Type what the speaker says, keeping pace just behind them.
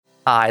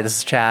Hi, this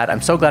is Chad. I'm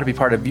so glad to be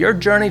part of your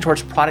journey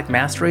towards product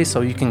mastery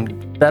so you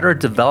can better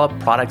develop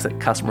products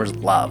that customers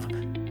love.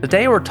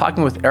 Today, we're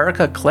talking with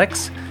Erika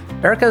Klics.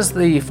 Erika is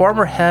the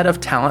former head of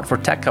talent for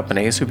tech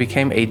companies who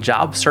became a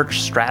job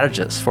search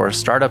strategist for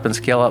startup and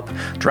scale-up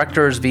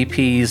directors,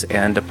 VPs,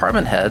 and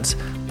department heads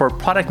for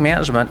product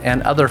management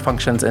and other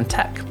functions in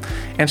tech.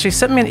 And she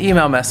sent me an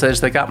email message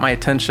that got my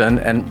attention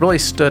and really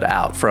stood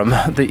out from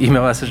the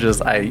email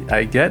messages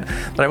I get,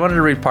 but I wanted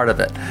to read part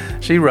of it.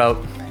 She wrote,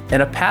 "In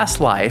a past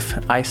life,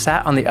 I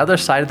sat on the other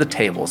side of the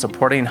table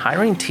supporting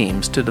hiring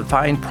teams to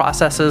define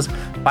processes,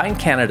 find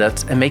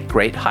candidates, and make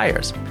great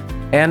hires.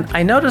 And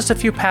I noticed a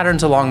few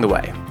patterns along the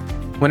way.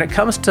 When it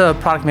comes to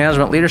product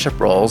management leadership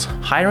roles,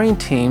 hiring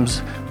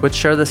teams would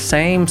share the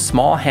same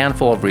small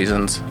handful of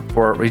reasons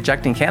for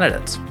rejecting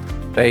candidates.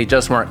 They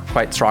just weren't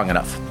quite strong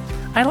enough.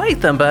 I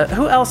like them, but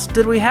who else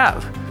did we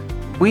have?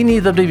 We need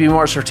them to be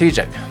more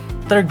strategic.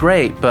 They're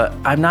great, but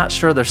I'm not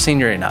sure they're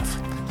senior enough."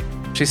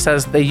 She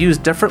says they use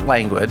different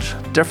language,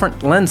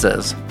 different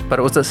lenses, but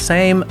it was the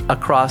same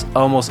across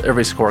almost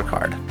every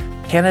scorecard.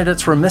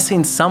 Candidates were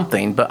missing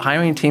something, but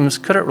hiring teams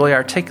couldn't really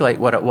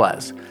articulate what it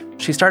was.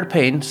 She started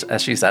paying,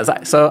 as she says,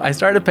 I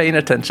started paying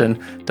attention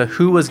to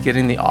who was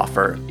getting the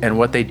offer and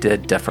what they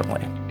did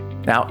differently.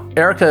 Now,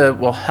 Erika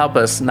will help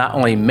us not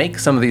only make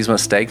some of these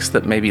mistakes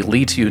that maybe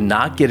lead to you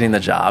not getting the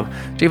job,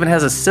 she even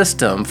has a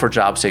system for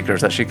job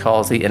seekers that she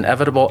calls the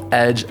Inevitable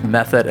Edge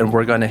Method, and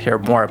we're going to hear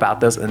more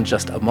about this in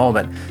just a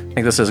moment. I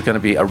think this is going to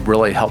be a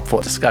really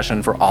helpful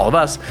discussion for all of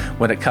us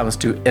when it comes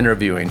to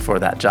interviewing for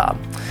that job.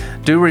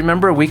 Do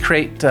remember, we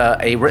create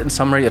a written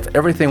summary of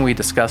everything we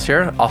discuss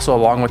here. Also,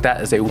 along with that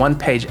is a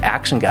one-page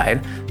action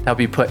guide to help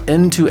you put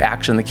into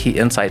action the key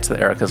insights that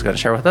Erika is going to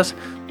share with us.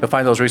 You'll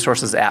find those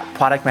resources at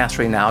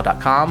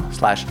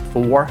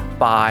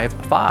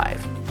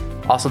productmasterynow.com/455.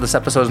 Also, this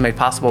episode is made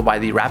possible by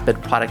the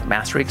Rapid Product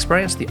Mastery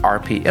Experience, the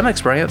RPM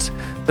Experience.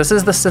 This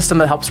is the system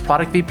that helps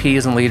product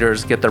VPs and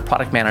leaders get their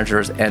product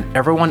managers and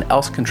everyone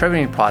else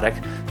contributing product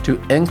to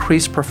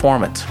increase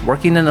performance,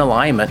 working in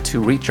alignment to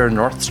reach your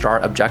North Star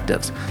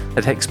objectives.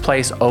 It takes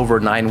place over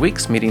 9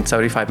 weeks, meeting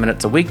 75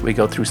 minutes a week. We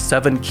go through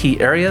 7 key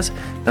areas.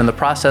 And in the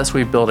process,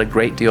 we build a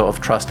great deal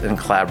of trust and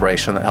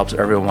collaboration that helps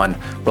everyone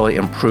really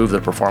improve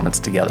their performance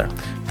together.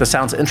 If this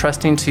sounds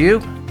interesting to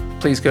you,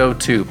 please go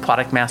to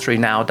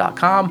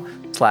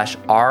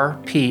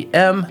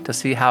productmasterynow.com/RPM to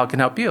see how it can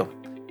help you.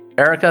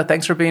 Erika,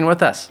 thanks for being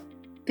with us.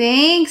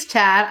 Thanks,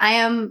 Chad. I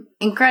am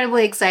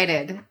incredibly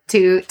excited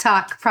to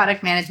talk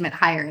product management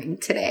hiring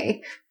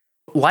today.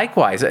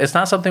 Likewise, it's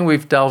not something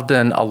we've delved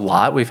in a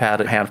lot. We've had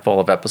a handful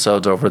of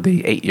episodes over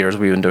the 8 years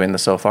we've been doing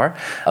this so far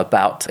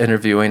about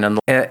interviewing.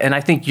 And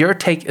I think your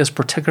take is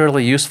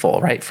particularly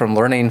useful, right? From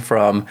learning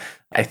from,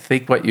 I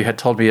think what you had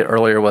told me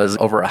earlier was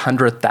over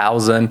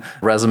 100,000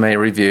 resume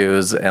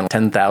reviews and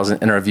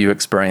 10,000 interview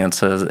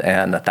experiences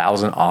and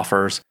 1,000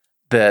 offers.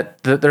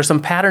 That there's some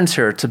patterns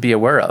here to be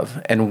aware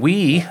of. And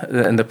we,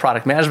 in the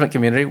product management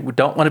community,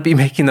 don't want to be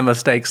making the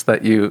mistakes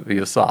that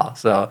you saw.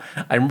 So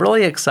I'm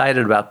really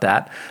excited about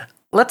that.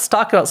 Let's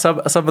talk about some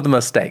of the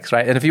mistakes,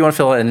 right? And if you want to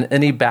fill in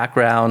any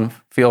background,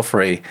 feel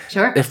free.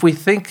 Sure. If we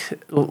think,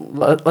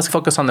 let's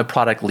focus on the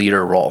product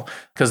leader role,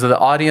 because the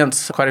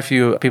audience, quite a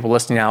few people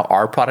listening now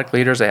are product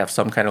leaders. They have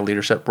some kind of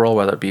leadership role,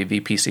 whether it be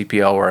VP,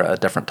 CPO, or a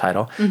different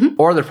title,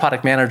 or they're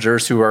product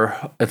managers who are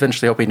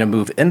eventually hoping to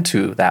move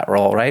into that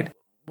role, right?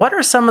 What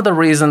are some of the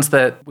reasons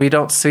that we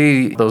don't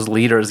see those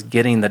leaders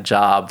getting the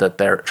job that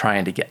they're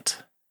trying to get?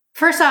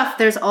 First off,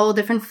 there's all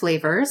different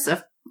flavors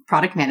of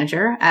product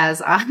manager,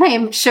 as I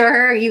am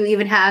sure you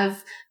even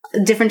have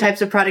different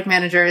types of product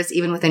managers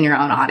even within your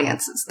own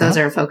audiences. Those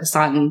are focused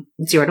on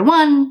 0 to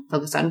 1,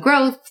 focused on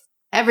growth,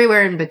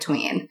 everywhere in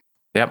between.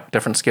 Yep,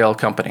 different scale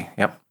company.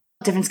 Yep.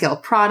 Different scale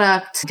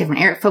product,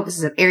 different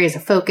areas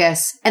of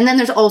focus. And then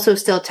there's also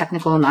still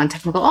technical and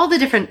non-technical, all the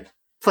different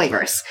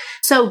flavors.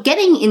 So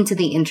getting into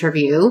the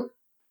interview,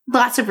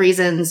 lots of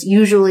reasons.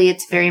 Usually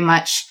it's very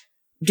much,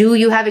 do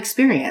you have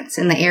experience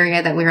in the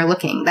area that we are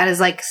looking? That is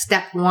like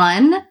step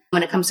one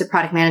when it comes to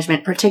product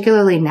management,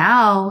 particularly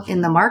now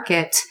in the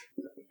market.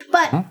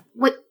 But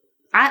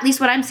at least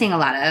what I'm seeing a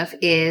lot of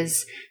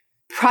is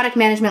product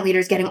management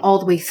leaders getting all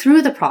the way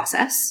through the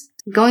process,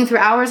 going through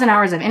hours and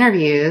hours of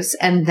interviews,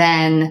 and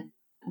then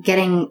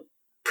getting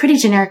pretty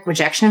generic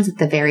rejections at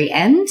the very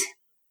end.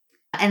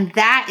 And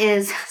that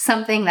is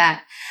something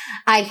that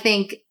I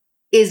think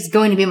is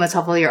going to be most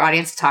helpful to your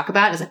audience to talk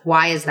about, is like,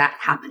 why is that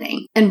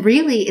happening? And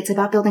really, it's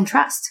about building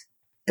trust.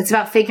 It's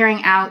about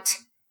figuring out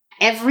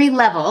every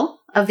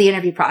level of the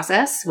interview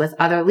process with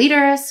other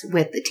leaders,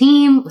 with the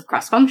team, with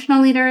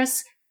cross-functional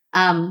leaders.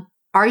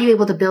 Are you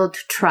able to build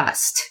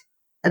trust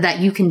that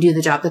you can do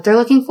the job that they're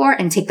looking for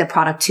and take the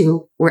product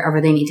to wherever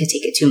they need to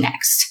take it to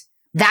next?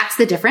 That's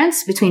the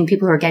difference between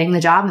people who are getting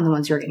the job and the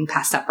ones who are getting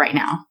passed up right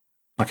now.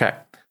 Okay.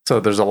 So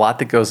there's a lot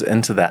that goes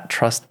into that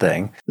trust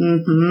thing.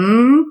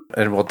 Mm-hmm.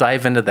 And we'll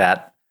dive into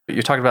that.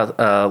 You're talking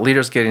about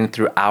leaders getting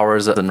through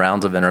hours and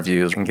rounds of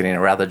interviews and getting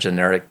a rather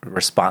generic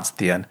response at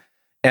the end.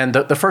 And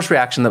the first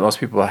reaction that most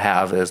people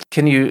have is,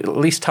 can you at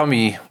least tell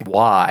me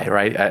why,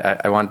 right?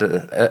 I want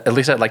to, at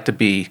least I'd like to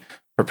be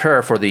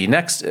prepared for the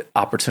next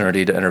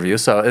opportunity to interview.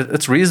 So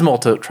it's reasonable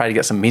to try to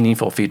get some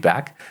meaningful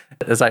feedback.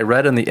 As I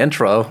read in the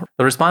intro,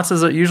 the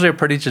responses are usually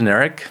pretty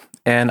generic.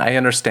 And I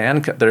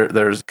understand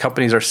there's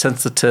companies are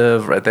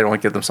sensitive, right? They don't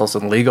want to get themselves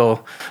in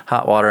legal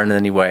hot water in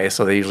any way.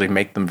 So they usually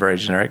make them very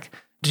generic.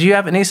 Do you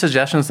have any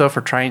suggestions, though,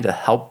 for trying to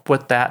help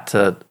with that,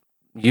 to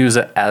use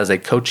it as a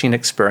coaching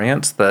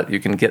experience that you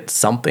can get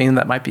something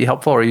that might be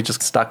helpful? Or are you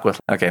just stuck with,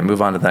 okay,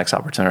 move on to the next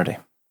opportunity?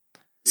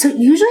 So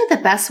usually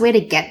the best way to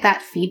get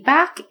that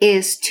feedback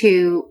is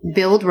to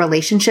build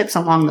relationships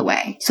along the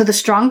way. So the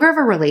stronger of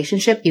a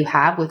relationship you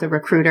have with a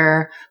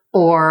recruiter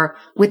or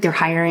with the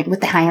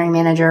hiring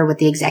manager, with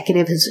the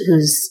executive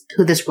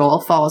who this role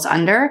falls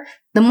under,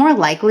 the more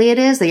likely it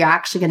is that you're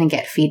actually going to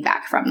get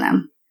feedback from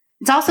them.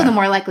 It's also the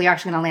more likely you're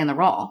actually going to land the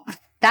role.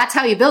 That's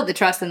how you build the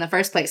trust in the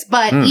first place.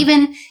 But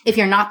even if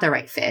you're not the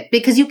right fit,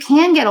 because you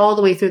can get all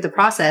the way through the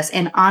process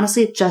and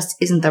honestly, it just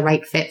isn't the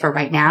right fit for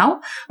right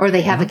now, or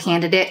they have a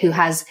candidate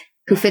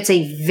who fits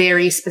a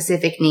very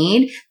specific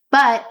need.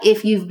 But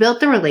if you've built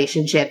the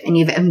relationship and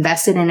you've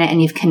invested in it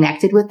and you've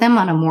connected with them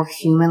on a more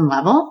human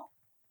level,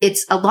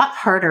 it's a lot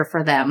harder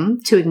for them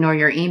to ignore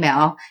your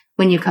email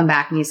when you come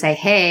back and you say,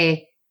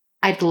 hey,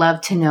 I'd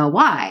love to know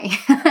why.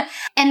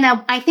 And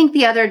now I think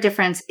the other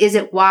difference, is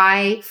it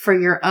why for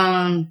your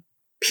own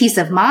peace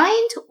of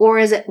mind, or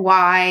is it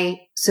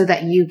why so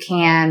that you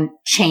can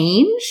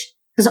change?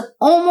 Because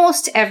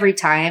almost every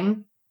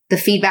time the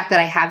feedback that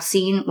I have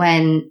seen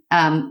when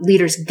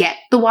leaders get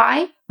the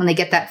why, when they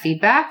get that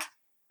feedback,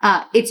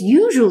 it's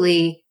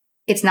usually,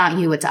 it's not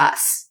you, it's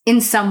us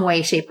in some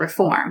way, shape, or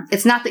form.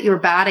 It's not that you're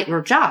bad at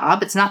your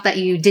job. It's not that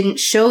you didn't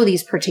show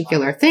these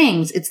particular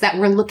things. It's that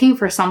we're looking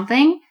for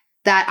something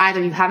that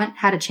either you haven't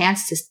had a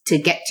chance to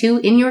get to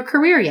in your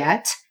career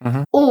yet,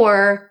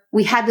 or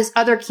we had this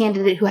other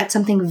candidate who had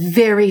something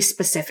very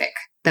specific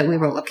that we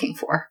were looking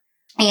for.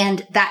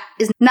 And that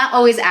is not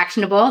always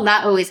actionable,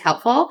 not always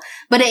helpful,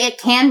 but it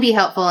can be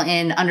helpful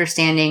in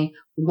understanding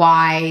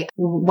why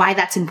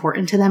that's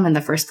important to them in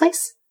the first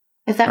place,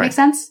 if that makes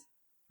sense.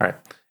 Right.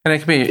 And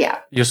it can be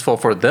useful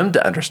for them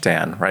to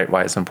understand, right,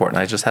 why it's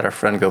important. I just had a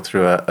friend go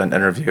through an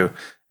interview,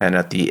 and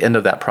at the end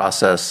of that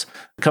process,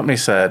 the company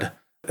said,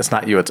 it's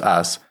not you, it's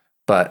us.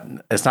 But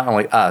it's not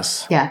only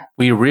us. Yeah.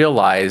 We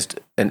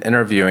realized in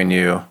interviewing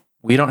you,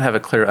 we don't have a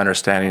clear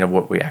understanding of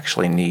what we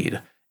actually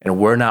need. And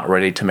we're not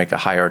ready to make a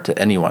hire to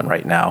anyone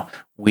right now.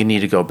 We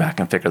need to go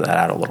back and figure that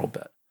out a little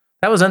bit.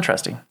 That was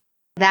interesting.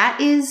 That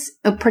is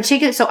a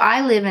particular, so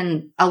I live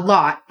in a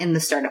lot in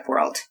the startup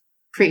world.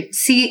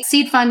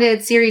 Seed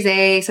funded, Series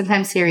A,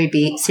 sometimes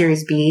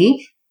Series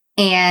B.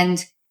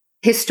 And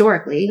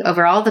historically,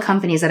 over all the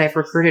companies that I've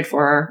recruited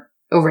for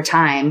over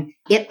time,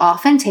 it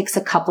often takes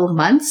a couple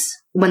months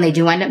when they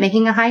do end up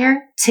making a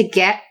hire to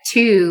get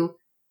to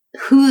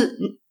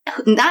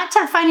not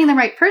to finding the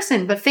right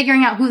person, but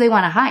figuring out who they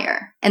want to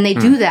hire. And they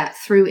do that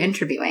through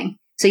interviewing.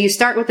 So you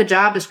start with the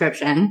job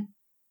description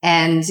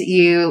and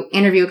you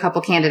interview a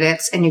couple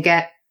candidates and you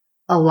get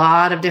a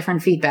lot of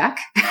different feedback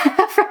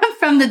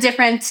from the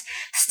different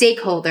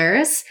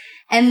stakeholders.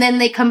 And then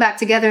they come back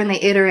together and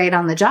they iterate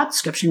on the job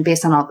description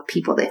based on all the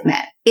people they've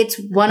met. It's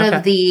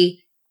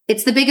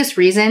it's the biggest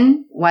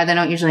reason why they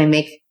don't usually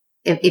make,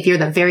 if you're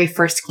the very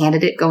first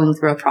candidate going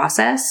through a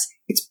process,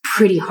 it's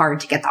pretty hard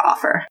to get the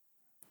offer.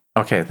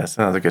 Okay, that's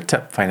another good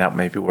tip. Find out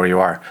maybe where you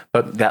are.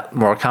 But that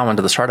more common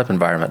to the startup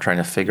environment, trying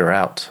to figure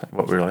out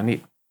what we really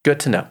need. Good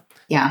to know.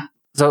 Yeah.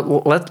 So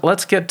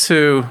let's get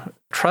to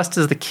trust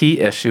is the key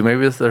issue.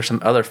 Maybe there's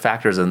some other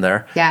factors in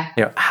there.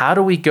 Yeah. How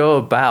do we go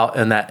about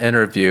in that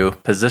interview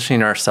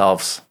positioning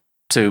ourselves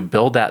to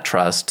build that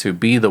trust, to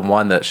be the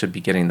one that should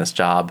be getting this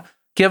job,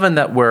 given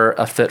that we're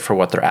a fit for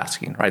what they're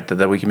asking, right?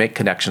 That we can make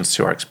connections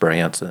to our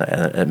experience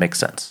and it makes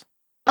sense.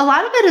 A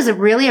lot of it is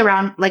really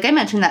around, like I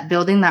mentioned, that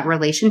building that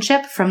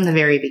relationship from the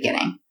very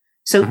beginning.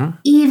 So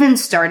even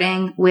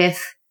starting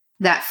with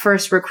that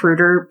first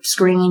recruiter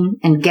screen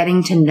and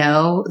getting to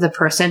know the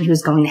person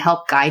who's going to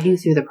help guide you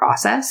through the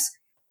process,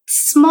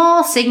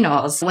 small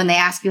signals when they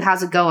ask you,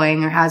 how's it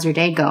going or how's your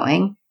day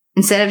going?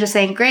 Instead of just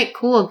saying, great,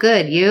 cool,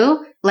 good,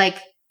 you,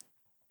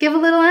 give a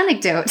little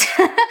anecdote,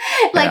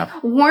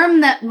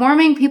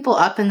 warming people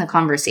up in the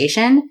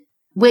conversation,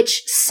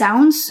 which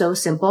sounds so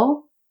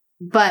simple,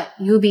 but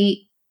you'll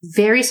be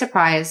very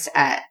surprised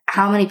at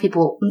how many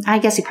people, I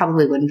guess you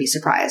probably wouldn't be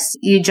surprised.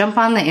 You jump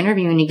on the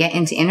interview and you get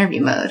into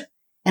interview mode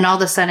and all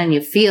of a sudden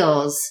it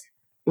feels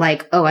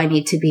like, oh, I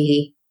need to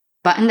be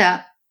buttoned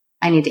up.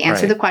 I need to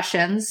answer the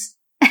questions.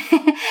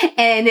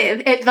 And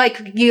it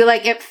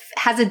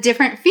has a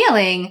different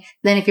feeling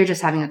than if you're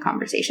just having a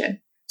conversation.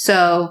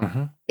 So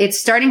it's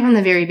starting from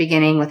the very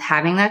beginning with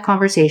having that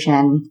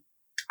conversation,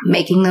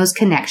 making those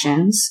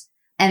connections.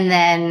 And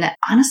then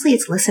honestly,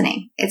 it's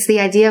listening. It's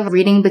the idea of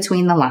reading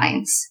between the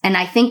lines. And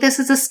I think this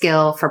is a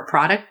skill for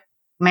product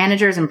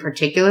managers and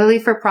particularly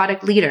for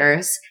product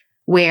leaders,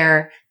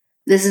 where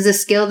this is a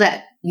skill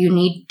that you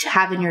need to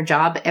have in your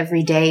job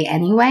every day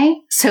anyway.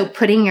 So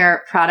putting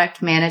your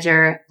product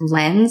manager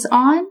lens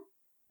on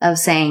of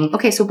saying,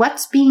 okay, so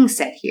what's being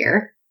said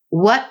here?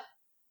 What,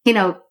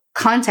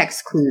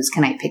 context clues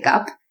can I pick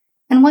up?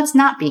 And what's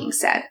not being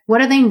said?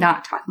 What are they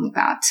not talking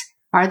about?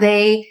 Are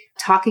they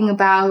talking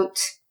about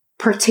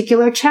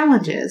particular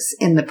challenges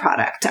in the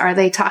product? Are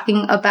they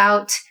talking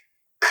about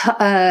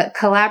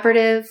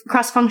collaborative,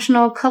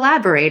 cross-functional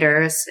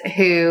collaborators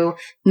who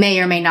may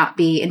or may not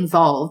be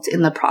involved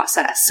in the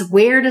process?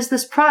 Where does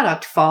this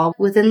product fall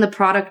within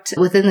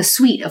the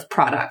suite of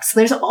products?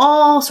 There's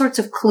all sorts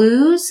of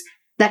clues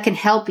that can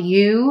help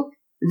you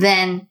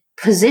then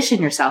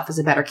position yourself as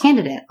a better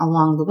candidate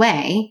along the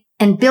way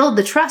and build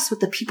the trust with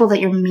the people that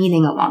you're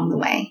meeting along the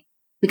way.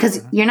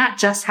 Because you're not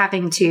just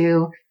having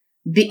to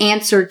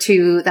answer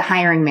to the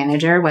hiring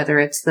manager, whether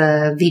it's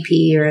the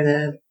VP or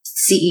the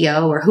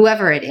CEO or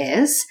whoever it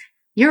is.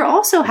 You're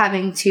also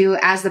having to,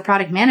 as the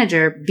product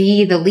manager,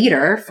 be the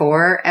leader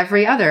for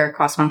every other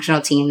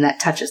cross-functional team that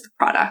touches the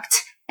product.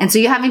 And so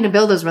you're having to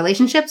build those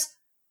relationships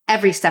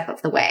every step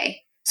of the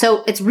way.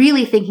 So it's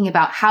really thinking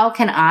about how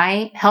can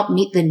I help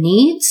meet the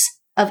needs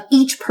of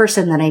each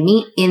person that I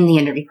meet in the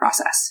interview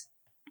process.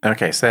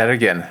 Okay, say that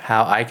again.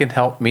 How I can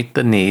help meet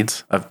the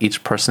needs of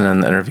each person in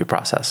the interview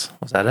process.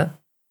 Was that it?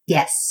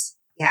 Yes.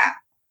 Yeah.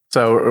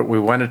 So we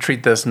want to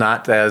treat this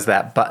not as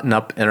that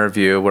button-up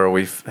interview where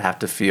we have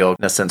to feel,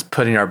 in a sense,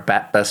 putting our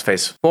best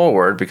face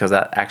forward, because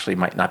that actually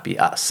might not be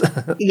us.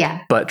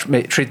 Yeah. But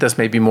treat this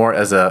maybe more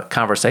as a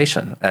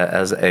conversation,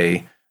 as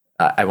I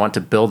want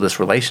to build this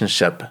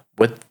relationship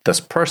with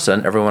this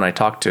person, everyone I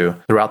talk to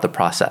throughout the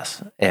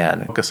process,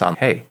 and focus on,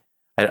 hey,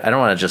 I don't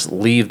want to just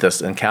leave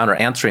this encounter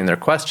answering their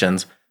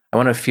questions. I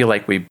want to feel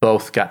like we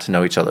both got to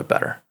know each other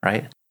better,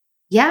 right?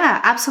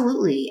 Yeah,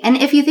 absolutely. And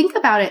if you think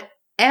about it,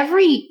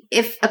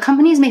 if a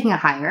company is making a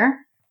hire,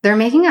 they're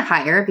making a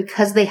hire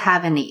because they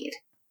have a need,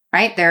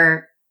 right?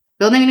 They're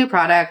building a new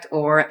product,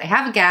 or they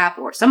have a gap,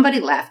 or somebody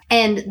left.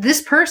 And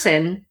this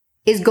person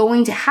is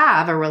going to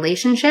have a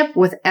relationship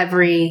with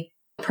every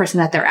person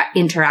that they're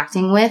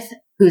interacting with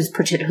who is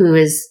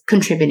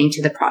contributing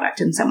to the product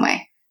in some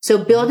way.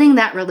 So building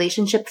that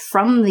relationship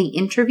from the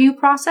interview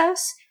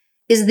process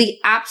is the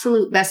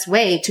absolute best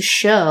way to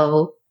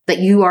show that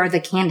you are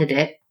the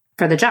candidate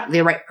for the job,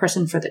 the right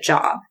person for the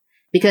job.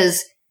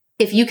 Because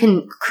if you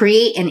can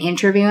create an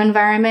interview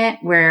environment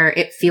where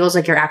it feels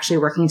like you're actually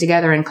working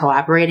together and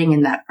collaborating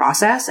in that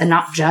process and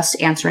not just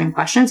answering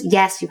questions,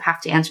 yes, you have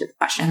to answer the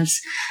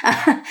questions.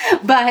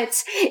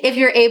 But if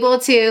you're able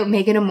to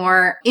make it a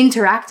more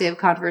interactive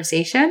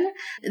conversation,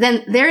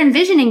 then they're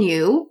envisioning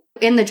you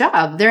in the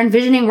job. They're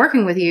envisioning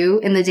working with you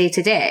in the day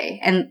to day.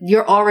 And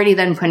you're already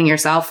then putting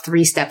yourself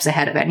 3 steps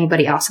ahead of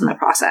anybody else in the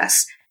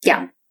process.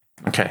 Yeah.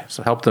 Okay.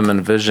 So help them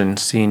envision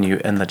seeing you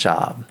in the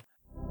job.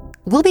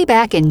 We'll be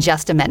back in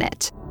just a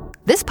minute.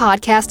 This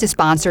podcast is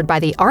sponsored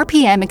by the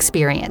RPM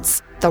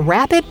Experience, the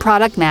Rapid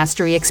Product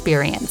Mastery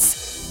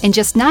Experience. In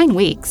just 9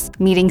 weeks,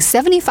 meeting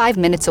 75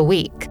 minutes a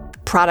week,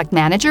 product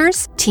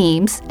managers,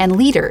 teams, and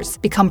leaders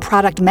become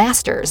product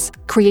masters,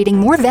 creating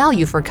more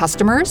value for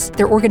customers,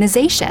 their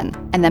organization,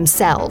 and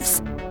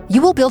themselves.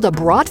 You will build a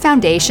broad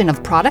foundation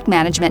of product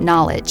management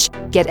knowledge,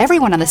 get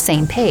everyone on the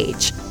same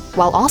page,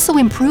 while also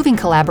improving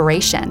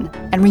collaboration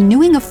and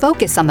renewing a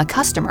focus on the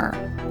customer,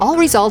 all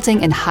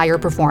resulting in higher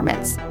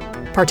performance.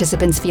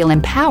 Participants feel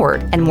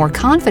empowered and more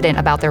confident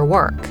about their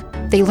work.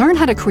 They learn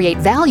how to create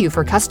value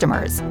for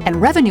customers and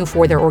revenue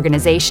for their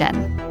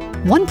organization.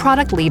 One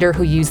product leader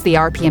who used the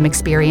RPM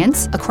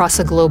experience across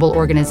a global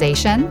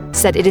organization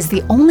said it is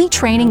the only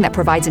training that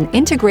provides an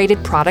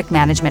integrated product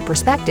management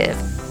perspective.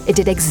 It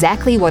did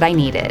exactly what I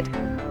needed.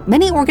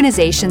 Many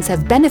organizations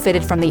have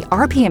benefited from the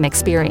RPM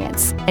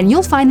experience, and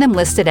you'll find them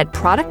listed at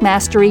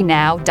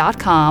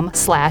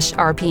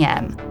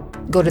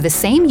productmasterynow.com/RPM. Go to the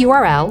same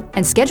URL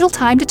and schedule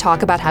time to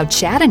talk about how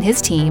Chad and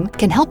his team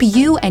can help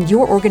you and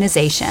your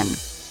organization.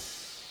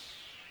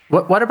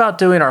 What about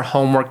doing our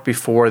homework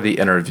before the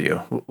interview?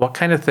 What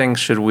kind of things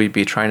should we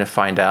be trying to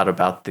find out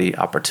about the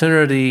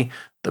opportunity,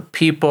 the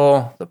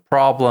people, the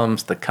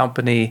problems, the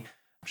company?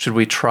 Should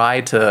we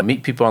try to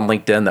meet people on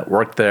LinkedIn that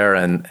work there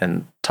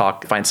and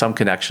find some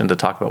connection to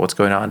talk about what's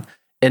going on?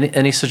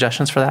 Any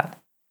suggestions for that?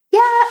 Yeah,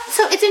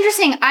 so it's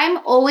interesting. I'm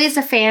always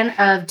a fan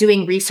of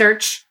doing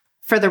research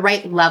for the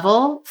right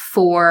level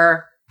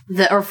for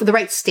the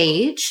right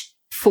stage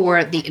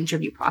for the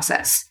interview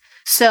process.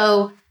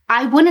 So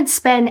I wouldn't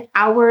spend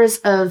hours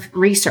of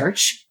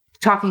research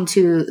talking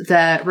to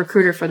the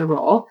recruiter for the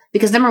role,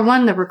 because number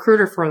one, the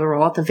recruiter for the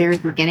role at the very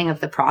beginning of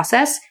the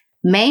process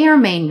may or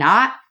may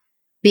not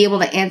be able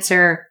to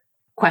answer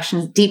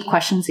deep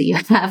questions that you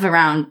have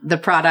around the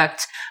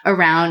product,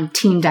 around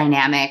team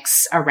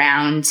dynamics,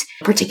 around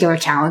particular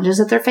challenges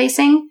that they're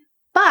facing.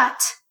 But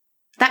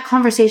that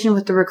conversation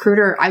with the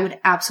recruiter, I would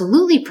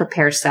absolutely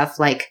prepare stuff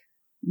like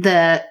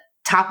the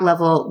top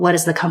level, what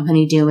is the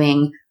company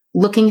doing?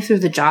 looking through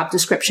the job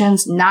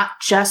descriptions, not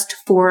just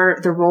for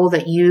the role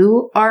that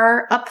you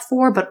are up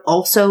for, but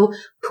also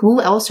who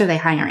else are they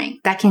hiring?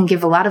 That can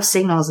give a lot of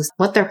signals as to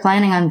what they're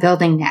planning on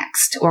building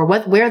next, or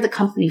where the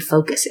company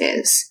focus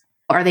is.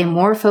 Are they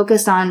more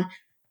focused on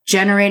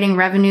generating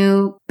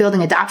revenue,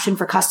 building adoption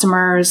for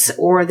customers,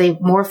 or are they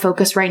more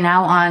focused right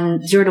now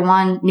on 0 to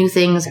 1 new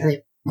things? Are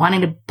they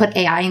wanting to put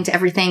AI into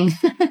everything?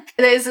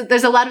 There's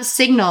a lot of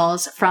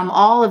signals from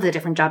all of the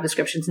different job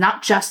descriptions,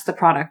 not just the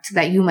product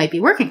that you might be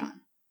working on.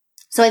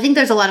 So I think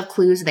there's a lot of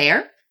clues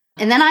there.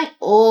 And then I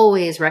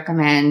always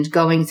recommend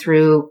going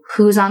through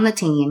who's on the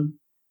team,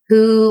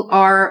 who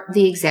are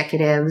the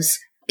executives.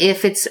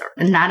 If it's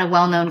not a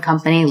well-known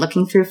company,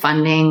 looking through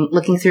funding,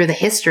 looking through the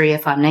history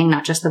of funding,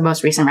 not just the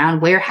most recent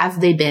round. Where have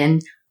they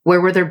been?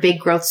 Where were their big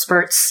growth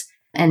spurts?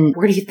 And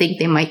where do you think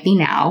they might be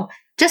now?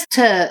 Just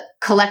to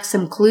collect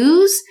some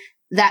clues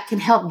that can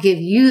help give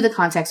you the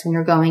context when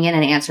you're going in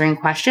and answering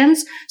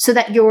questions, so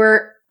that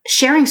you're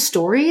sharing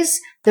stories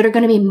that are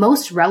going to be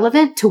most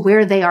relevant to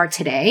where they are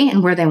today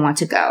and where they want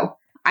to go.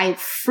 I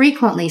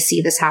frequently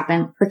see this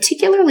happen,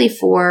 particularly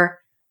for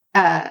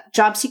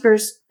job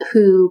seekers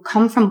who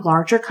come from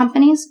larger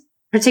companies.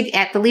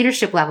 At the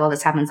leadership level,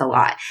 this happens a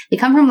lot. They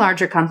come from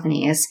larger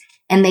companies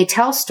and they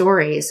tell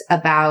stories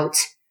about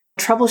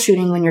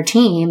troubleshooting when your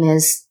team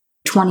is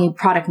 20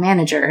 product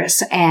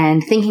managers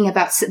and thinking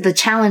about the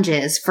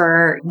challenges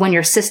for when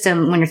you're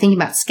thinking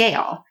about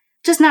scale.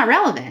 Just not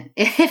relevant.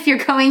 If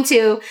you're going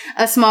to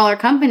a smaller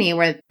company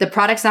where the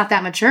product's not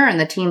that mature and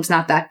the team's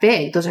not that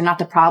big, those are not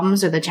the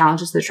problems or the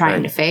challenges they're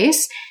trying to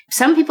face.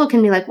 Some people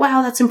can be like,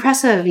 wow, that's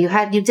impressive. You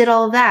did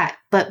all of that.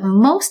 But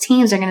most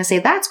teams are going to say,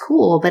 that's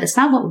cool, but it's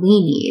not what we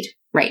need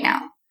right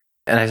now.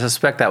 And I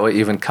suspect that will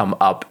even come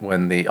up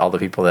when all the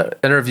people that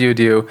interviewed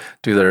you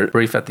do their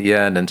brief at the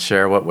end and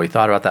share what we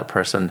thought about that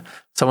person.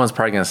 Someone's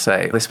probably going to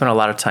say, they spent a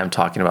lot of time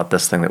talking about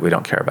this thing that we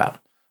don't care about.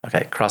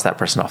 Okay, cross that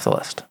person off the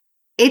list.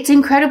 It's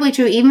incredibly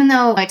true. Even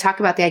though I talk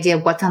about the idea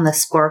of what's on the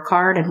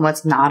scorecard and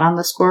what's not on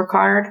the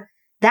scorecard,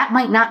 that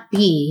might not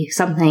be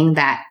something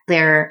that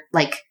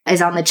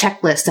is on the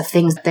checklist of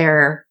things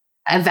they're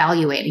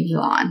evaluating you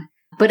on.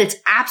 But it's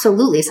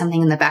absolutely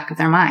something in the back of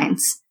their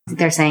minds.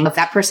 They're saying if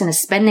that person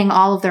is spending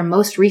all of their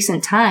most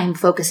recent time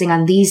focusing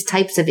on these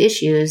types of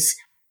issues,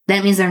 then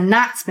it means they're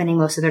not spending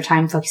most of their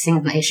time focusing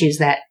on the issues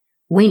that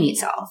we need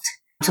solved.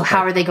 So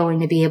how are they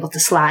going to be able to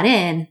slot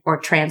in or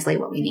translate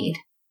what we need?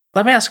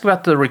 Let me ask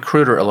about the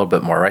recruiter a little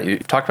bit more, right?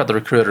 You've talked about the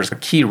recruiter as a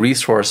key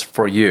resource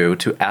for you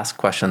to ask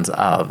questions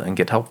of and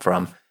get help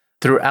from.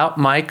 Throughout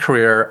my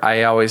career,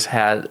 I always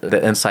had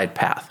the inside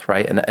path,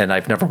 right? And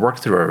I've never worked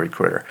through a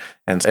recruiter.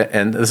 And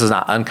this is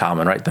not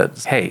uncommon, right? That,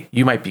 hey,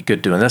 you might be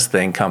good doing this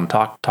thing. Come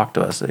talk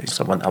to us.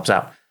 Someone helps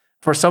out.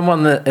 For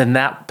someone in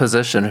that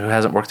position who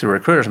hasn't worked through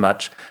recruiters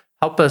much,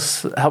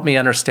 help me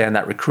understand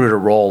that recruiter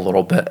role a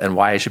little bit and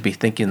why I should be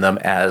thinking them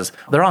as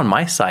they're on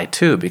my side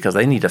too, because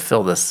they need to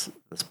fill this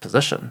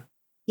position.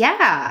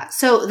 Yeah.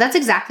 So that's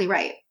exactly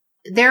right.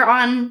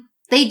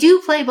 They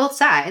do play both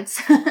sides,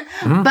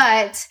 mm-hmm.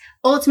 But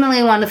ultimately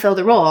they want to fill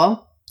the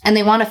role, and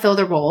they want to fill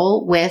the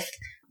role with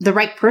the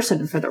right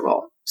person for the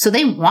role. So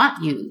they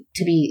want you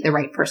to be the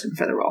right person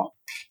for the role.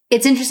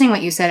 It's interesting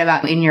what you said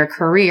about in your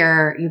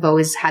career, you've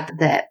always had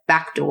the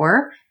back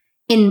door.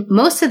 In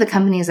most of the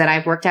companies that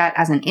I've worked at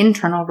as an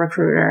internal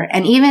recruiter,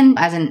 and even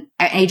as an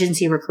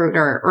agency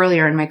recruiter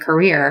earlier in my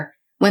career,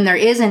 when there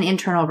is an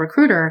internal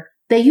recruiter,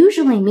 they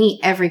usually meet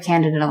every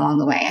candidate along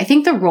the way. I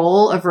think the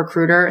role of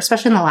recruiter,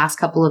 especially in the last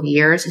couple of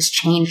years, has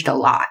changed a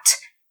lot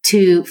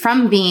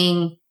from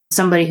being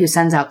somebody who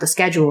sends out the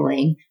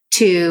scheduling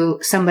to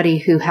somebody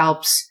who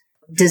helps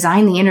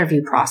design the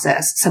interview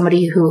process,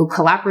 somebody who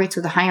collaborates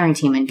with the hiring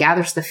team and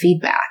gathers the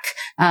feedback,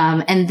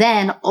 and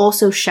then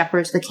also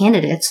shepherds the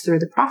candidates through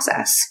the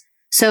process.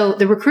 So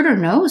the recruiter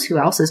knows who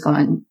else is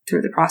going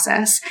through the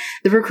process.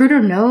 The recruiter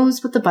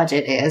knows what the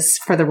budget is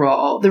for the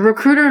role. The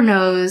recruiter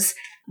knows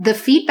the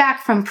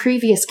feedback from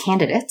previous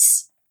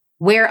candidates,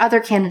 where other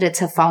candidates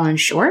have fallen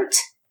short.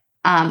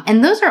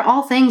 And those are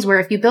all things where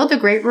if you build a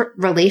great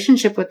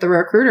relationship with the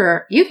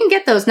recruiter, you can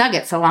get those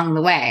nuggets along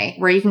the way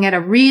where you can get a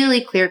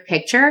really clear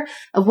picture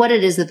of what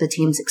it is that the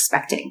team's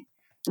expecting.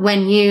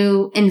 When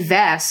you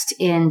invest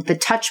in the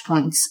touch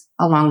points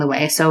along the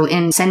way, so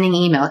in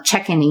sending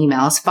check-in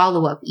emails,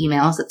 follow-up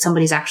emails that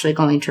somebody's actually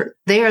going to,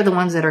 they are the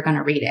ones that are going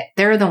to read it.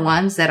 They're the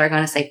ones that are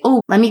going to say,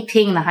 oh, let me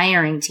ping the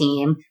hiring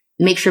team,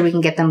 make sure we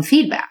can get them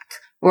feedback.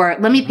 Or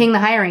let me ping the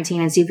hiring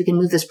team and see if we can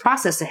move this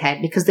process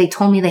ahead because they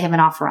told me they have an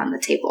offer on the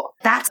table.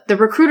 That's the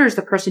recruiter is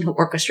the person who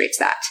orchestrates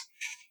that.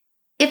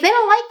 If they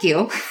don't like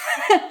you,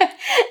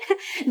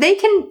 they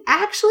can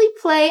actually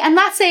play. I'm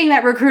not saying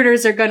that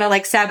recruiters are going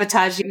to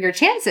sabotage your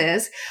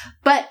chances,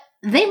 but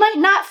they might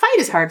not fight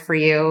as hard for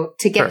you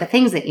to get the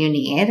things that you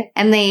need.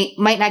 And they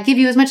might not give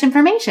you as much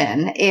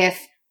information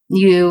if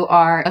you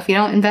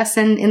don't invest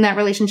in that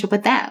relationship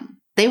with them.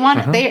 They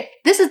want,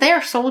 this is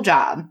their sole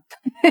job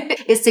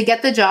is to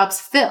get the jobs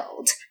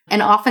filled.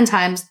 And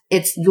oftentimes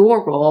it's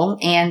your role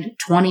and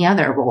 20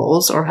 other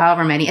roles or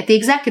however many at the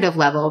executive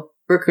level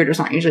recruiters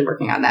aren't usually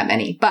working on that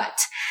many, but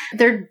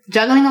they're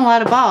juggling a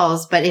lot of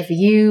balls. But if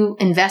you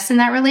invest in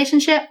that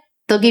relationship,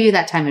 they'll give you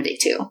that time of day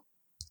too.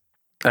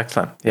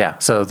 Excellent. Yeah.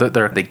 So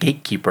they're the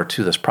gatekeeper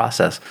to this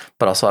process,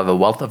 but also have a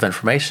wealth of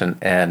information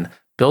and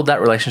build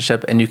that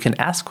relationship. And you can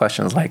ask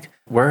questions like,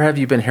 where have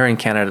you been hearing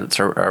candidates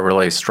are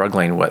really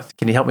struggling with?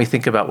 Can you help me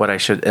think about what I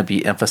should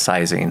be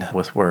emphasizing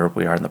with where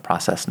we are in the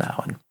process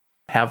now? And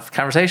have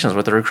conversations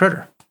with the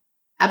recruiter.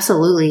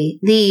 Absolutely.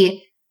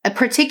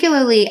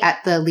 Particularly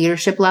at the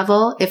leadership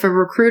level, if a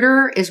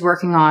recruiter is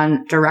working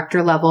on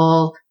director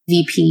level,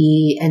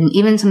 VP, and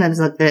even sometimes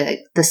like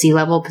the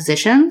C-level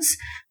positions,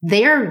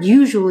 they're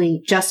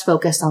usually just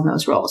focused on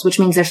those roles, which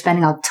means they're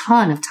spending a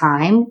ton of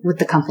time with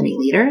the company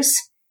leaders.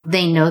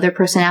 They know their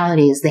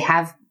personalities. They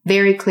have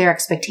very clear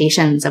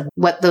expectations of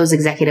what those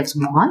executives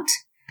want.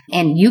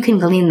 And you can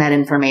glean that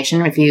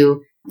information if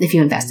you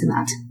invest in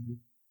that.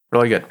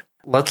 Really good.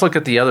 Let's look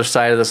at the other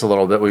side of this a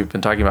little bit. We've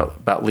been talking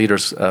about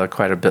leaders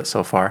quite a bit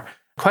so far.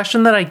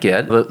 Question that I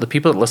get, the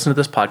people that listen to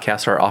this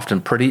podcast are often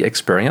pretty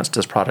experienced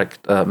as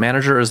product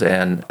managers.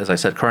 And as I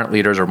said, current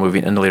leaders are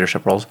moving into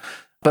leadership roles.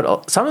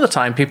 But some of the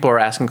time people are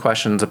asking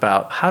questions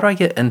about how do I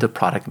get into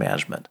product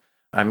management?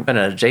 I'm in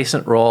an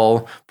adjacent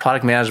role.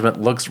 Product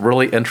management looks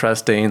really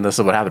interesting. This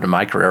is what happened in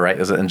my career, right?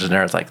 As an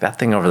engineer, it's like that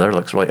thing over there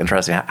looks really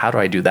interesting. How do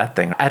I do that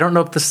thing? I don't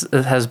know if this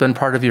has been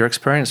part of your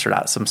experience or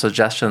not. Some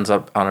suggestions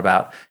on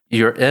about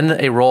you're in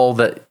a role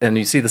and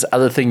you see this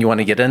other thing you want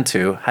to get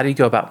into. How do you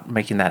go about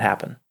making that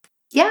happen?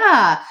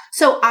 Yeah.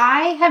 So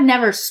I have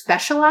never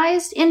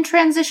specialized in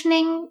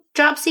transitioning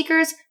job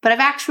seekers, but I've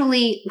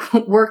actually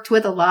worked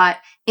with a lot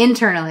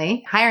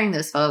internally, hiring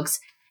those folks.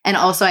 And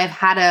also I've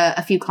had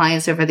a few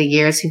clients over the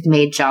years who've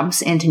made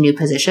jumps into new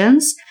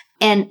positions.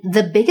 And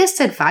the biggest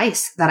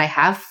advice that I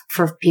have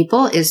for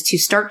people is to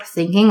start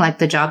thinking like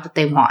the job that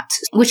they want,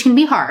 which can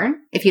be hard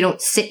if you don't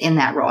sit in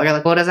that role. You're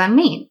like, what does that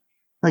mean?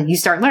 Like you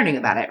start learning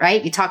about it,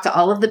 right? You talk to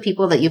all of the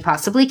people that you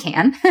possibly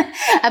can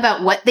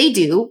about what they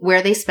do,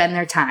 where they spend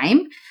their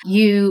time.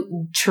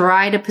 You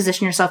try to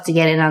position yourself to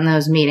get in on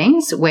those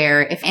meetings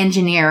where if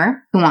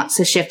engineer who wants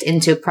to shift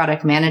into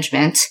product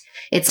management,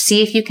 it's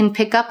see if you can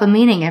pick up a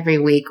meeting every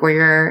week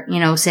where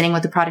you're, sitting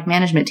with the product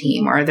management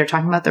team or they're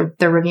talking about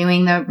they're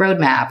reviewing the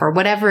roadmap or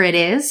whatever it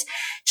is.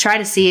 Try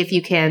to see if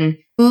you can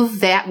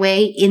move that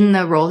way in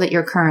the role that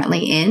you're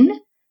currently in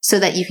so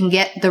that you can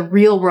get the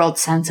real world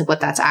sense of what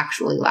that's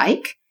actually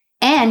like.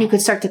 And you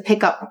could start to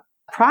pick up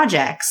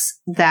projects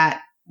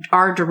that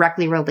are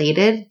directly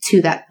related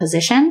to that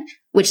position,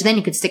 which then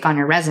you could stick on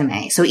your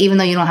resume. So even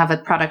though you don't have a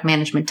product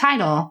management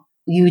title,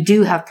 you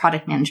do have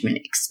product management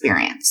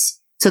experience.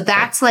 So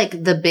that's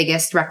like the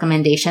biggest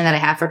recommendation that I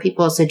have for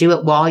people is to do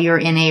it while you're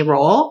in a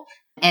role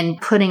and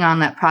putting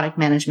on that product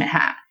management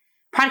hat.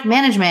 Product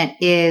management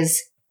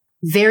is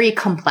very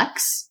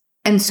complex.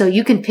 And so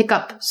you can pick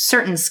up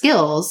certain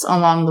skills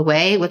along the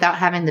way without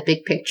having the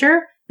big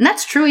picture. And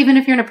that's true even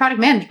if you're in a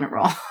product management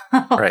role.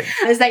 Right.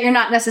 Is that you're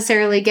not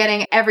necessarily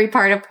getting every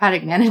part of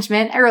product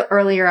management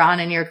earlier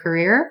on in your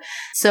career.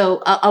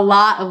 So a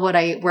lot of what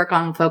I work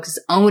on with folks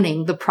is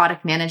owning the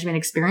product management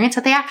experience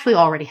that they actually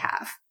already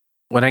have.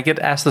 When I get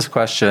asked this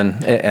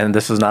question, and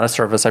this is not a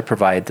service I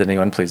provide to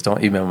anyone, please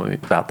don't email me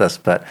about this,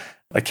 but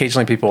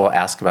occasionally people will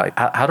ask about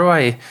how do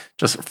I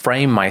just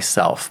frame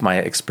myself, my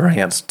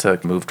experience to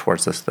move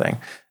towards this thing?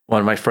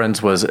 One of my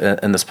friends was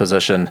in this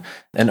position,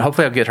 and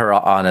hopefully I'll get her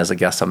on as a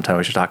guest sometime.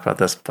 We should talk about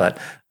this, but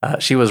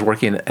she was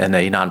working in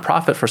a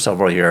nonprofit for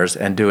several years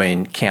and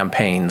doing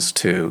campaigns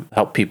to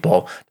help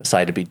people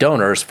decide to be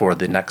donors for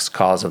the next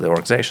cause of the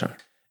organization.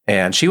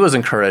 And she was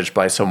encouraged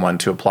by someone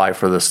to apply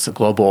for this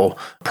global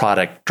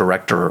product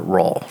director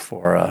role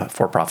for a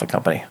for-profit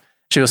company.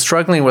 She was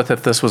struggling with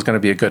if this was going to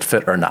be a good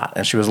fit or not.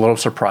 And she was a little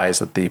surprised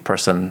that the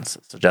person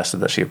suggested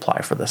that she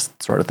apply for this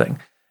sort of thing.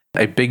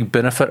 A big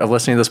benefit of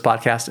listening to this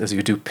podcast is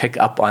you do pick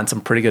up on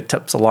some pretty good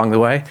tips along the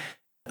way.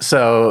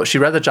 So she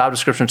read the job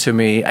description to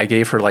me. I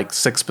gave her like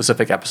 6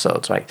 specific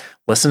episodes. Like,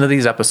 listen to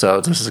these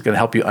episodes. This is going to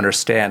help you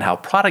understand how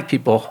product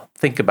people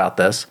think about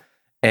this.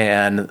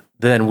 And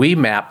then we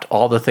mapped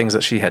all the things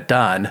that she had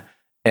done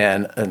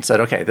and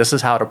said, okay, this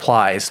is how it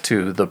applies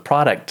to the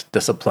product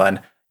discipline.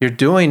 You're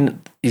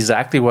doing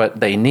exactly what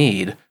they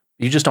need.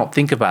 You just don't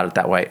think about it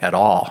that way at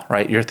all,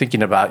 right? You're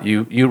thinking about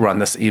you run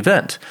this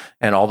event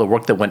and all the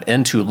work that went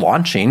into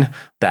launching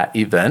that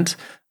event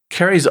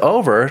carries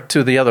over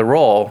to the other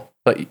role,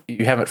 but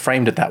you haven't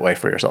framed it that way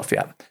for yourself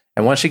yet.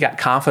 And once she got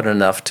confident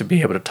enough to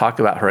be able to talk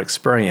about her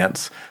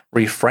experience,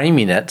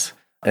 reframing it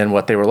and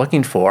what they were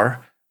looking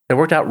for, it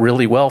worked out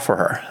really well for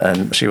her.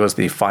 And she was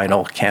the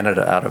final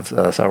candidate out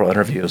of several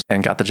interviews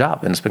and got the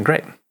job. And it's been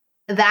great.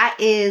 That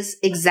is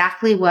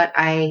exactly what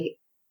I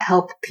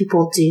help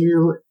people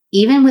do,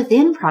 even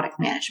within product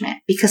management.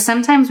 Because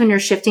sometimes when you're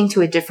shifting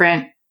to a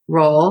different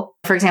role,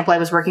 for example, I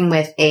was working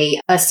with a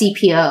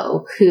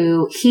CPO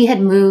who he had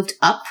moved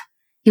up.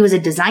 He was a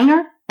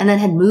designer and then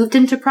had moved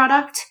into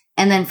product.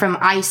 And then from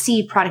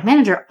IC product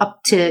manager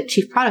up to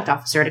chief product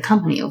officer at a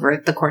company over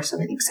the course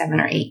of, I think, 7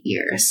 or 8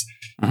 years.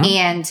 Mm-hmm.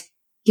 And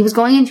he was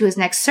going into his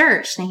next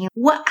search thinking,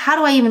 how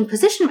do I even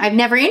position? I've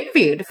never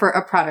interviewed for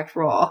a product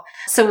role.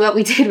 So what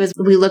we did was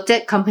we looked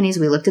at companies,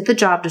 we looked at the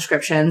job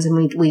descriptions,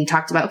 and we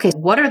talked about, okay,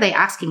 what are they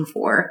asking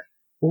for?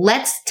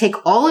 Let's take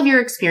all of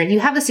your experience. You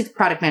have this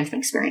product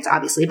management experience,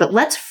 obviously, but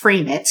let's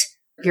frame it,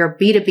 your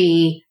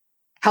B2B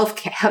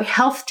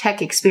health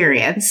tech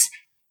experience,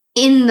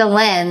 in the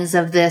lens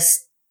of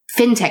this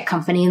fintech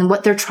company and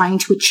what they're trying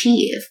to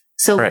achieve.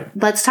 So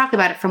Let's talk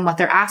about it from what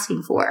they're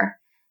asking for.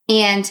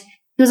 And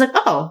he was like,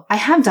 oh, I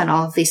have done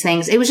all of these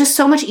things. It was just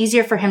so much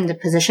easier for him to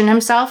position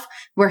himself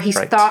where he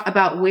thought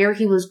about where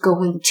he was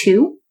going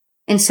to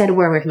instead of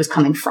where he was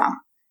coming from.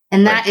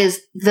 And that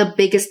is the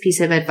biggest piece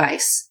of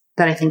advice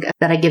that I think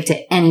that I give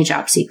to any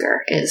job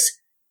seeker is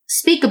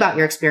speak about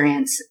your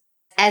experience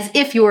as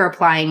if you were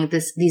applying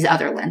these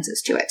other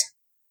lenses to it.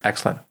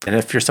 Excellent. And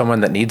if you're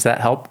someone that needs that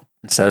help,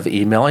 instead of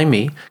emailing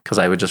me, because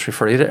I would just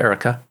refer you to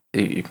Erika,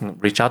 you can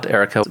reach out to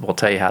Erika. We'll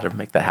tell you how to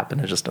make that happen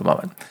in just a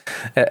moment.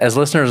 As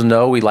listeners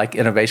know, we like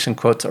innovation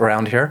quotes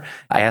around here.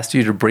 I asked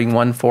you to bring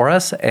one for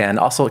us and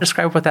also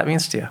describe what that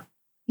means to you.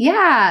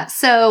 Yeah.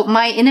 So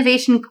my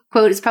innovation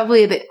quote is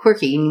probably a bit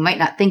quirky and you might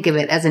not think of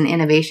it as an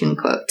innovation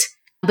quote,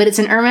 but it's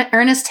an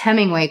Ernest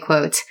Hemingway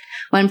quote.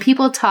 When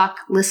people talk,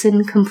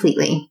 listen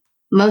completely.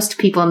 Most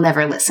people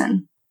never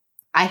listen.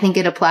 I think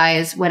it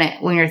applies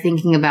when you're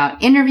thinking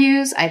about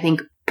interviews. I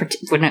think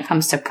when it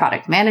comes to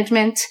product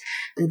management,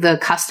 the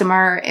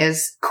customer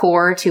is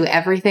core to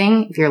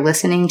everything. If you're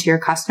listening to your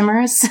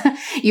customers,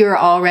 you're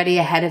already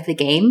ahead of the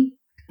game.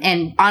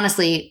 And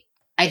honestly,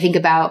 I think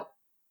about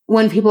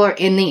when people are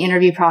in the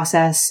interview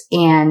process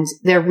and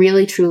they're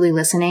really truly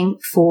listening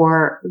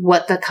for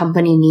what the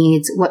company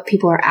needs, what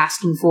people are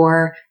asking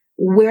for,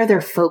 where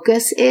their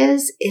focus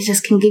is, it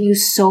just can give you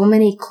so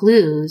many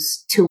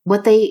clues to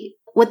what they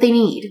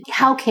need.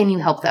 How can you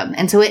help them?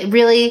 And so it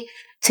really,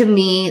 to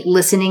me,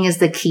 listening is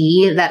the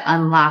key that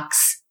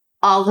unlocks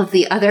all of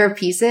the other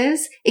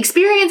pieces.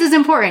 Experience is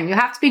important. You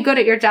have to be good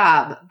at your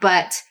job,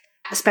 but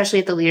especially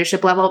at the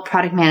leadership level,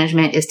 product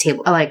management is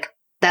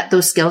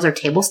those skills are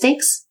table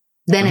stakes.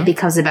 Then it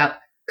becomes about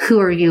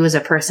who are you as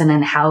a person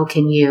and how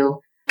can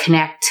you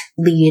connect,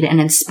 lead, and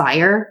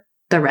inspire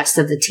the rest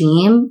of the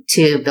team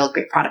to build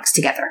great products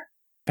together.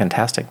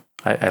 Fantastic.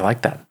 I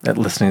like that.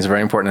 Listening is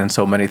very important in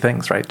so many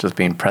things, right? Just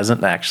being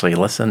present and actually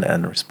listen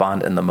and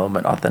respond in the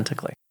moment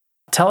authentically.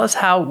 Tell us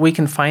how we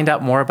can find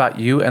out more about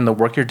you and the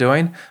work you're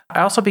doing.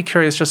 I'd also be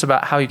curious just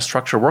about how you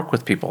structure work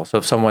with people. So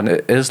if someone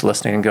is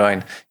listening and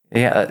going,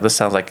 yeah, this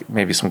sounds like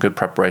maybe some good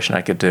preparation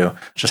I could do,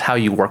 just how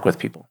you work with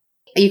people.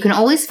 You can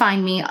always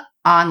find me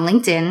on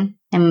LinkedIn.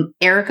 I'm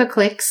Erika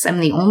Klics. I'm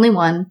the only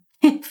one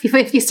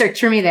if you search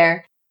for me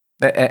there.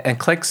 And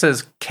Klics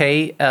is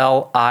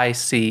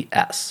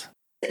Klics.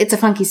 It's a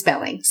funky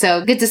spelling,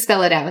 so good to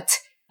spell it out.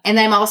 And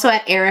then I'm also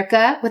at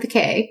Erika with a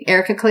K,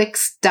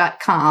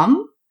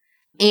 erikaklics.com.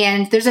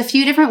 And there's a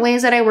few different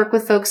ways that I work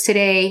with folks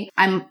today.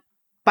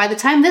 By the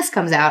time this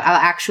comes out, I'll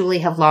actually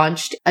have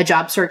launched a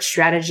job search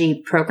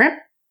strategy program.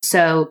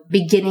 So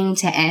beginning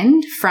to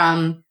end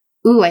from,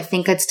 I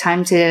think it's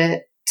time to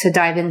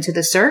dive into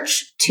the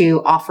search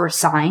to offer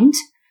signed.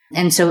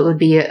 And so it would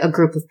be a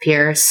group of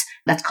peers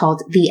that's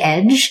called The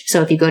Edge.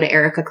 So if you go to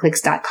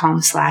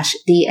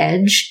erikaklics.com/The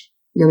Edge,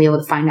 you'll be able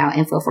to find out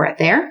info for it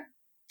there.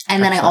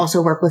 And then I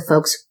also work with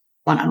folks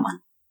one-on-one.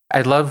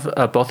 I love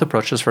both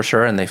approaches for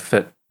sure, and they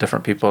fit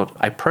different people.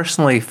 I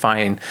personally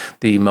find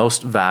the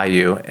most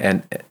value,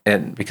 and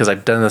because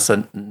I've done this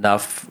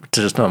enough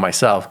to just know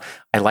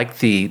myself, I like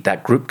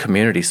that group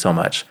community so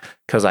much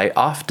because I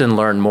often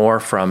learn more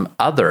from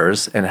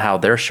others and how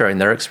they're sharing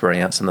their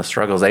experience and the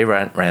struggles they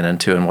ran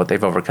into and what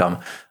they've overcome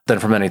than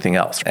from anything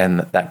else.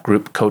 And that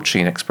group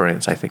coaching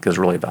experience, I think, is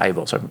really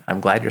valuable. So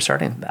I'm glad you're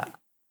starting that.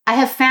 I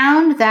have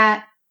found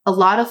that a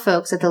lot of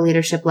folks at the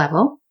leadership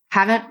level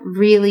haven't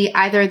really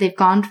they've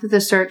gone through the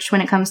search when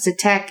it comes to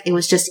tech. It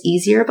was just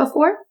easier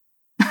before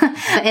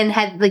and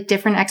had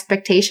different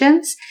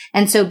expectations.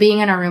 And so being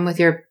in a room with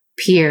your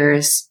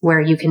peers where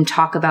you can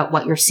talk about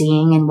what you're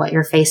seeing and what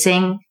you're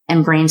facing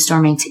and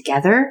brainstorming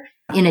together,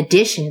 in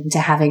addition to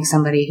having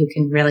somebody who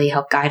can really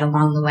help guide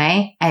along the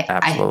way,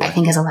 I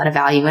think has a lot of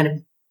value and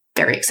I'm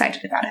very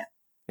excited about it.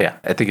 Yeah,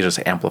 I think it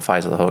just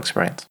amplifies the whole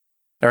experience.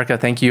 Erika,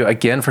 thank you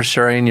again for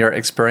sharing your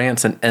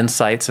experience and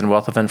insights and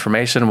wealth of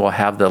information. We'll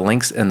have the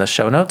links in the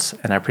show notes,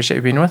 and I appreciate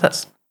you being with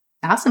us.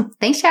 Awesome.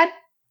 Thanks, Chad.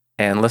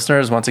 And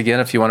listeners, once again,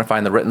 if you want to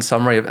find the written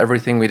summary of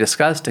everything we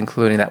discussed,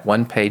 including that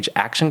one-page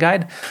action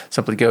guide,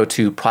 simply go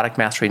to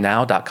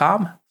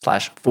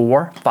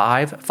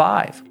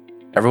productmasterynow.com/455.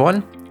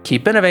 Everyone,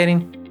 keep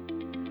innovating.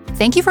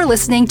 Thank you for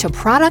listening to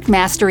Product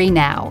Mastery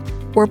Now,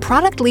 where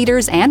product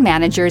leaders and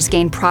managers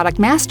gain product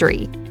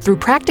mastery through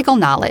practical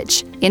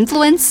knowledge,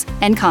 influence,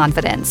 and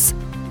confidence.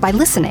 By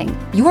listening,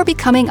 you are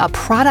becoming a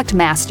product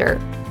master,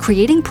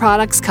 creating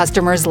products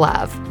customers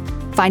love.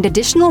 Find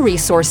additional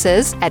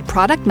resources at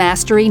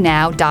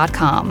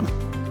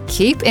productmasterynow.com.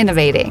 Keep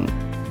innovating.